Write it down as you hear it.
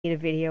a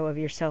video of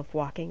yourself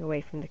walking away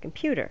from the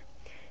computer.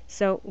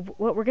 So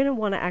what we're going to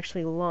want to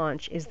actually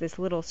launch is this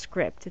little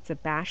script. It's a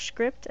bash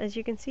script, as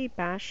you can see,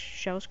 bash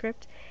shell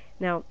script.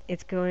 Now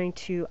it's going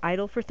to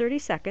idle for 30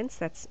 seconds,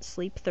 that's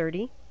sleep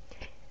 30,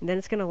 and then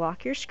it's going to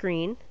lock your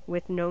screen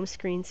with GNOME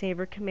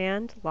screensaver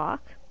command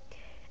lock,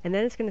 and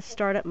then it's going to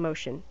start up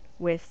motion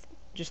with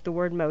just the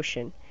word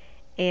motion.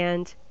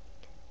 And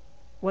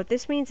what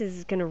this means is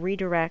it's going to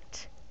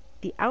redirect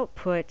the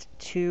output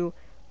to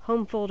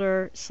home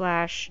folder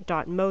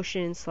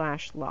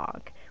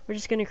 /.motion/log. We're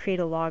just going to create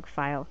a log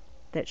file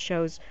that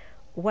shows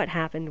what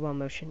happened while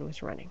motion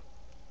was running,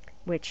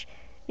 which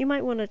you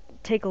might want to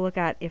take a look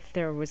at if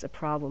there was a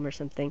problem or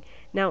something.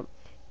 Now,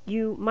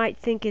 you might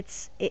think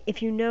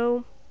if you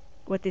know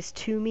what this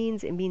 2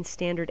 means, it means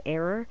standard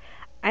error.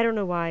 I don't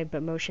know why,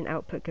 but motion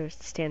output goes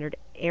to standard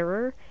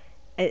error.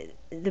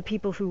 The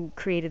people who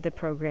created the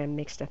program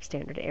mixed up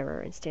standard error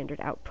and standard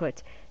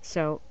output,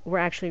 so we're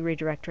actually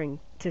redirecting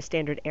to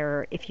standard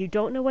error. If you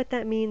don't know what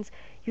that means,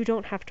 you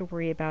don't have to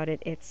worry about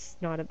it. It's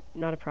not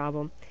a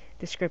problem.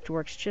 The script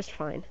works just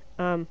fine.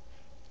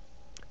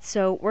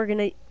 So we're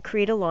going to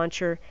create a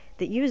launcher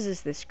that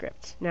uses this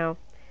script. Now,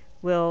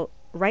 we'll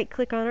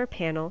right-click on our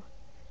panel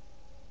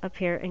up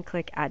here and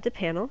click Add to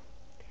Panel.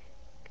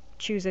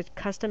 Choose a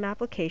custom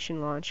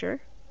application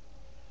launcher.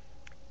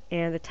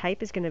 And the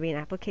type is going to be an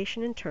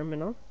application in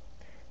terminal.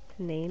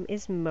 The name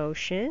is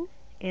motion,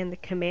 and the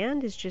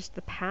command is just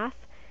the path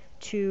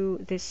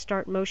to this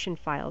start motion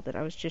file that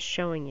I was just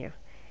showing you,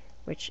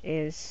 which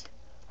is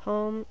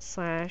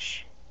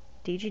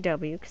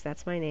home/dgw, because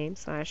that's my name,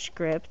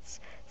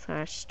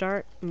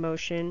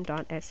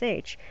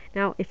 /scripts/startmotion.sh.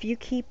 Now, if you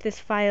keep this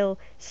file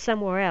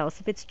somewhere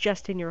else, if it's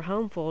just in your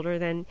home folder,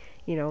 then,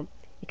 it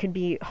could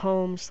be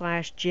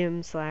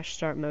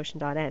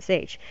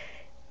home/gym/startmotion.sh.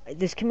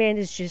 This command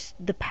is just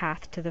the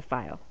path to the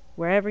file,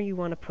 wherever you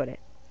want to put it.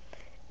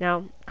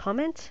 Now,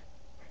 comment,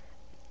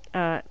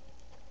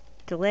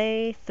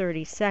 delay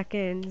 30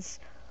 seconds,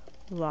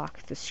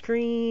 lock the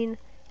screen,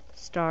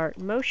 start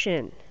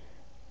motion.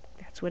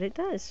 That's what it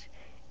does.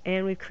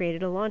 And we've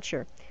created a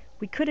launcher.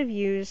 We could have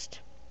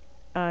used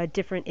a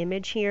different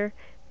image here,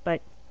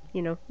 but,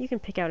 you can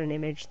pick out an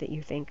image that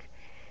you think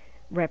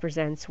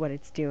represents what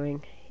it's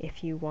doing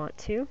if you want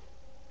to.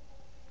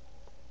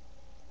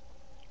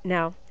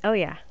 Now,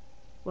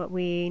 what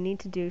we need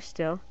to do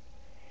still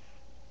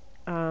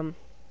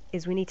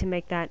is we need to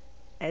make that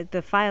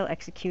the file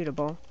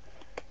executable.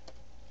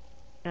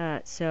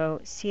 So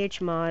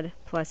chmod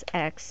plus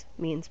x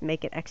means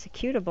make it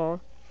executable,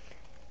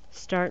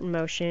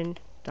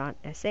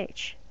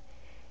 startmotion.sh.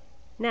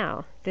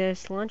 Now,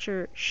 this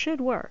launcher should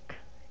work,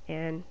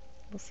 and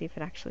we'll see if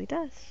it actually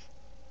does.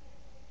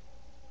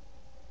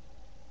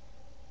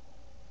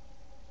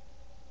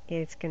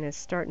 It's going to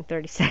start in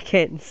 30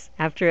 seconds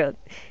after it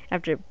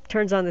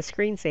turns on the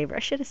screensaver. I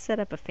should have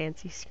set up a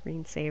fancy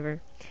screensaver.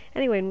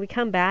 Anyway, when we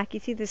come back, you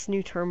see this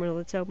new terminal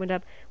that's opened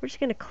up. We're just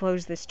going to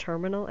close this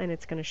terminal, and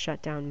it's going to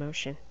shut down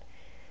motion.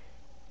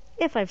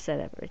 If I've set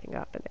everything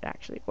up and it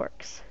actually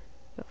works.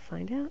 We'll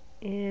find out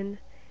in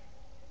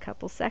a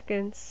couple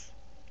seconds.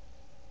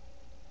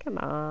 Come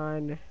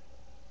on.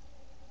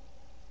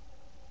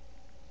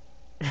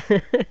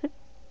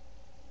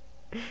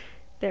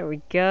 There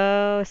we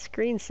go,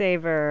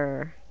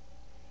 screensaver.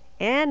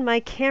 And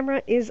my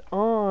camera is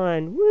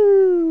on.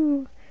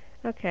 Woo!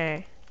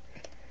 Okay.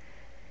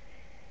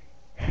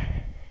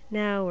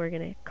 Now we're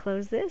going to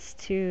close this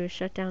to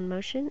shut down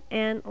motion,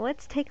 and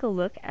let's take a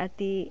look at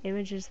the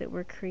images that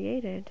were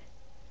created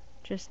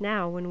just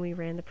now when we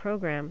ran the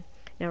program.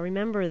 Now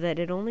remember that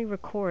it only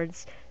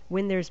records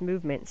when there's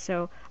movement,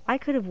 so I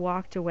could have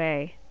walked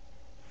away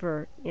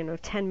for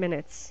 10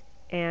 minutes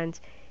and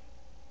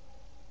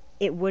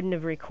it wouldn't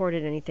have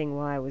recorded anything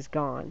while I was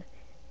gone.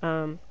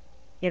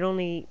 It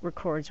only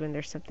records when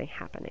there's something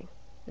happening.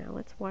 Now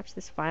let's watch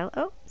this file.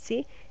 Oh,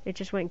 see? It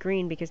just went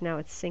green because now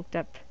it's synced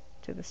up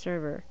to the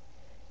server.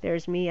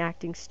 There's me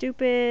acting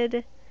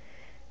stupid.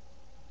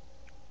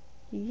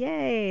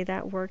 Yay,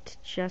 that worked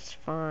just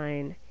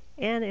fine.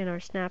 And in our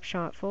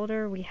snapshot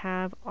folder, we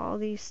have all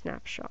these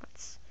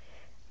snapshots.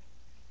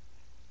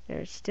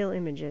 There's still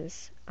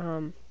images.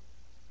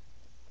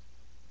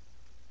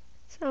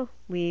 So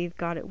we've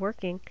got it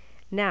working.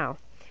 Now,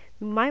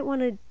 you might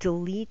want to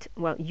delete,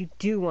 well, you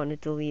do want to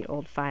delete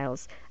old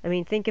files. I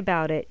mean, think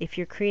about it. If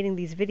you're creating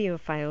these video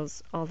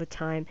files all the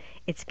time,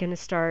 it's going to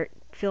start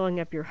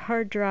filling up your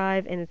hard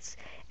drive, and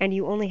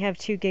you only have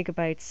 2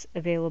 gigabytes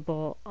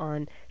available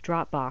on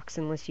Dropbox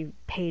unless you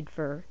paid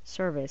for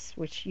service,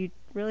 which you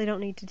really don't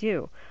need to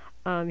do.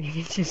 You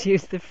can just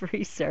use the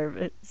free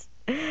service.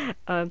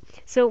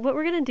 So what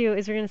we're going to do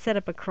is we're going to set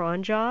up a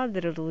cron job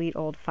that'll delete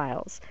old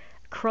files.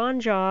 Cron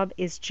job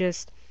is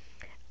just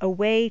a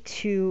way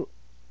to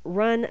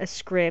run a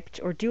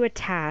script or do a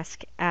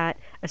task at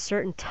a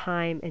certain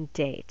time and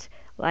date.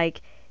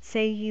 Like,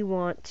 say you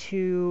want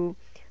to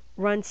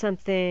run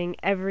something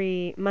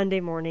every Monday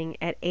morning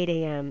at 8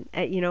 a.m.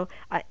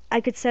 I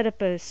could set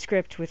up a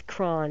script with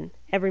cron.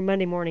 Every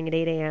Monday morning at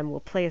 8 a.m. will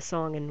play a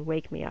song and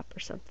wake me up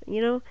or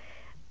something.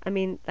 I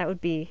mean, that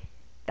would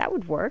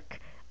work.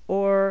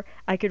 Or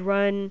I could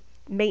run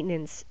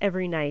maintenance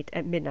every night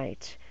at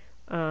midnight.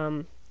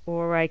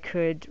 Or I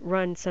could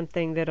run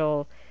something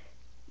that'll,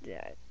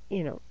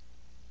 you know,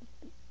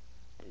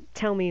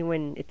 tell me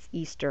when it's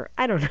Easter.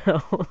 I don't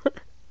know.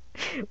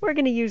 We're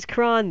going to use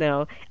cron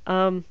though.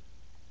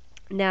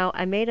 Now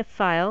I made a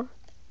file.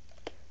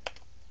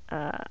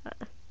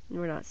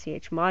 We're not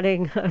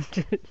chmodding. I'm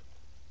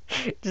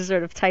just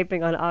sort of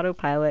typing on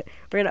autopilot.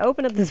 We're going to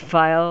open up this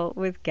file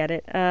with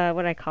what do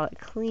I call it?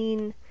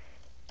 Clean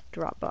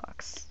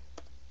Dropbox.sh.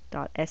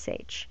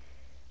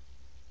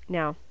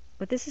 Now,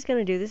 what this is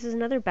going to do, this is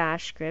another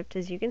bash script,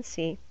 as you can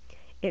see.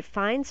 It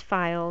finds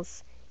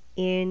files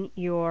in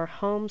your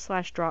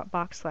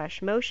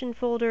home/Dropbox/motion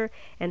folder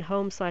and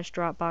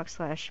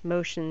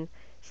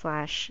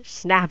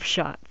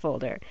home/Dropbox/motion/snapshot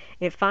folder.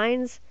 It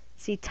finds,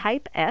 see,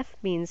 type F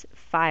means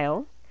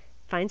file,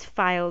 finds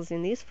files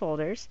in these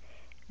folders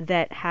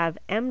that have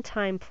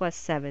mtime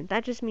 +7.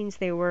 That just means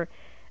they were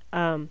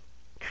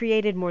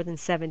created more than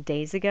 7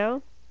 days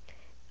ago.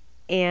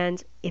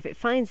 And if it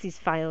finds these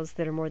files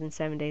that are more than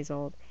 7 days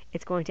old,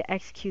 it's going to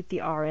execute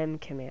the rm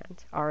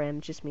command.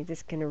 Rm just means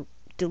it's going to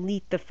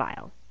delete the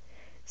file.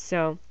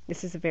 So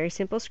this is a very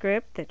simple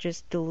script that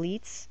just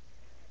deletes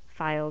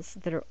files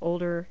that are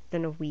older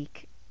than a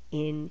week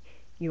in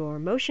your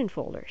motion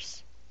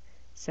folders.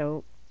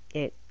 So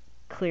it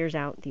clears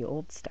out the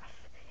old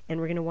stuff. And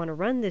we're going to want to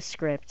run this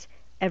script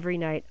every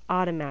night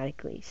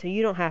automatically. So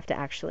you don't have to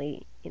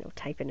actually,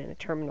 type it in a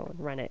terminal and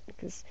run it,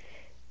 because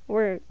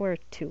we're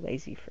too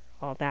lazy for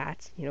all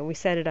that. We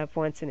set it up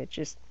once and it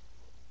just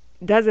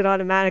does it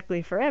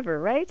automatically forever,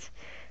 right?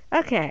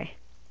 Okay.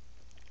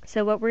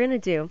 So what we're going to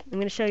do, I'm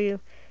going to show you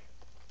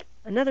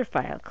another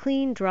file,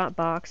 clean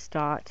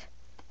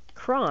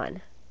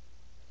Dropbox.cron.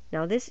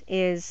 Now this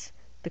is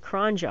the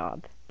cron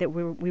job that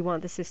we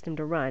want the system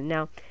to run.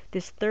 Now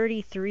this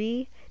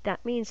 33,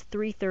 that means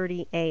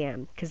 3:30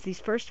 a.m. because these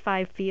first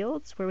 5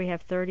 fields where we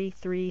have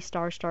 33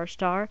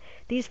 ****,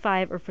 these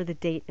 5 are for the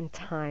date and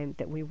time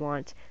that we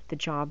want the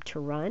job to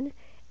run.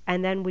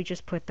 And then we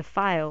just put the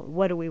file,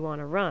 what do we want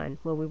to run?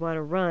 Well, we want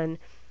to run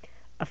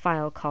a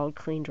file called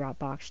clean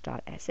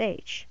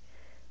Dropbox.sh.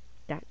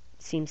 That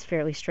seems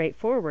fairly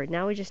straightforward.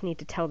 Now we just need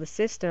to tell the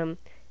system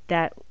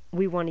that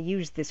we want to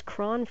use this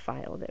cron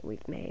file that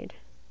we've made.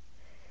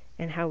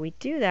 And how we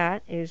do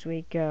that is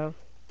we go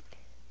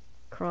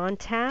cron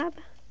tab,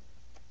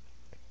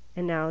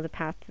 and now the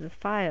path to the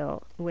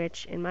file,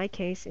 which in my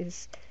case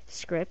is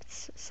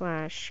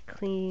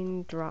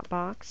scripts/clean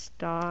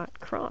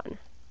Dropbox.cron.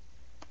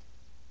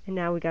 And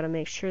now we got to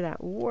make sure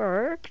that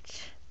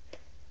worked,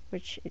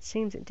 which it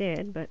seems it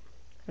did, but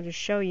I'll just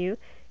show you.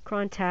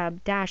 Cron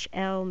tab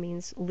 -L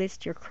means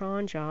list your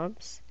cron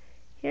jobs.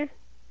 Here,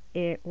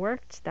 it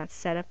worked. That's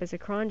set up as a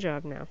cron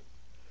job now.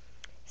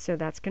 So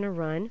that's going to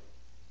run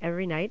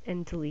every night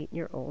and delete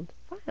your old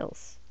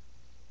files.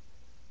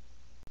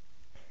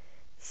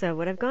 So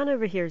what I've gone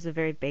over here is a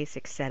very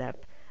basic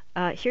setup.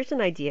 Here's an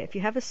idea. If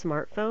you have a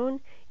smartphone,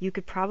 you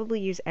could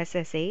probably use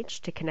SSH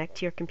to connect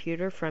to your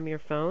computer from your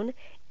phone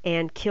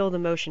and kill the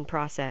motion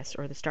process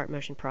or the start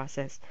motion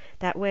process.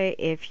 That way,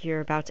 if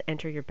you're about to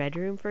enter your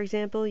bedroom, for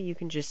example, you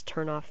can just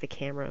turn off the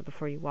camera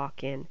before you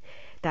walk in.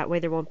 That way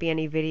there won't be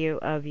any video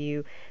of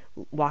you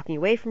walking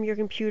away from your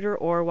computer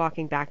or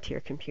walking back to your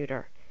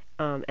computer.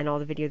 And all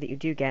the video that you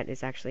do get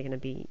is actually going to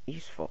be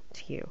useful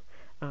to you.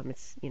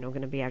 It's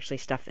going to be actually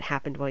stuff that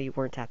happened while you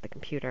weren't at the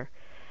computer.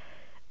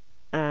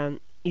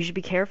 You should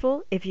be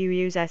careful if you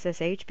use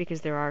SSH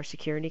because there are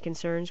security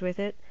concerns with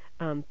it.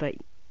 But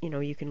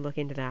you can look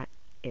into that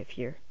if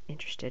you're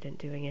interested in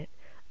doing it.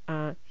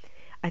 I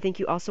think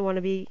you also want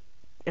to be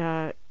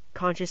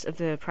conscious of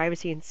the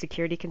privacy and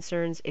security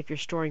concerns if you're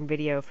storing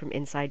video from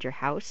inside your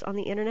house on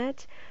the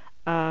internet.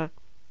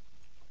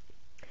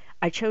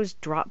 I chose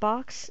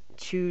Dropbox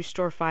to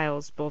store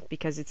files both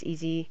because it's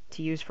easy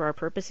to use for our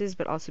purposes,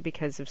 but also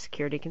because of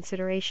security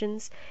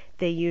considerations.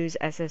 They use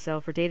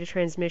SSL for data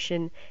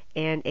transmission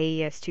and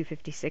AES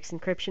 256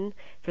 encryption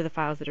for the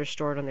files that are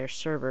stored on their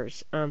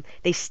servers.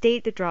 They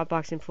state that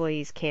Dropbox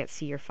employees can't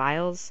see your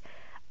files.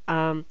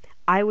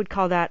 I would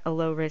call that a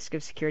low risk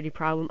of security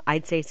problem.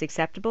 I'd say it's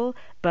acceptable,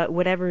 but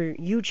whatever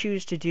you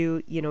choose to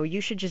do, you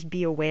should just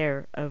be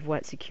aware of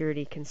what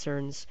security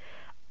concerns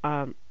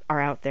are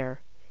out there.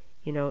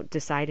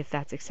 Decide if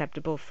that's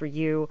acceptable for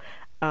you.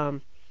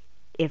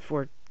 If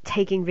we're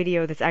taking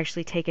video that's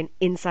actually taken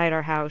inside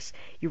our house,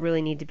 you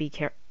really need to be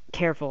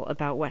careful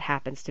about what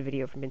happens to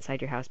video from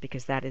inside your house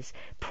because that is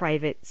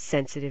private,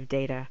 sensitive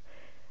data.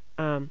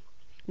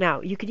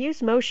 Now, you could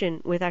use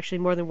motion with actually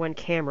more than one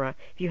camera.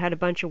 If you had a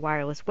bunch of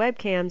wireless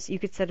webcams, you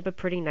could set up a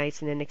pretty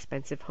nice and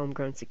inexpensive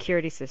homegrown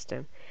security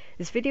system.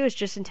 This video is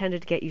just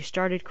intended to get you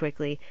started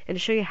quickly and to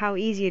show you how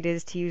easy it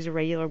is to use a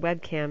regular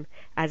webcam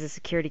as a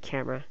security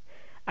camera.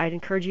 I'd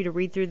encourage you to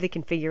read through the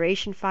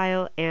configuration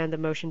file and the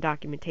motion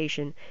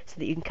documentation so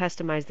that you can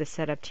customize the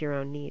setup to your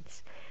own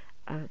needs.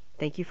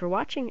 Thank you for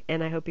watching,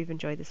 and I hope you've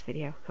enjoyed this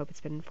video. Hope it's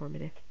been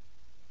informative.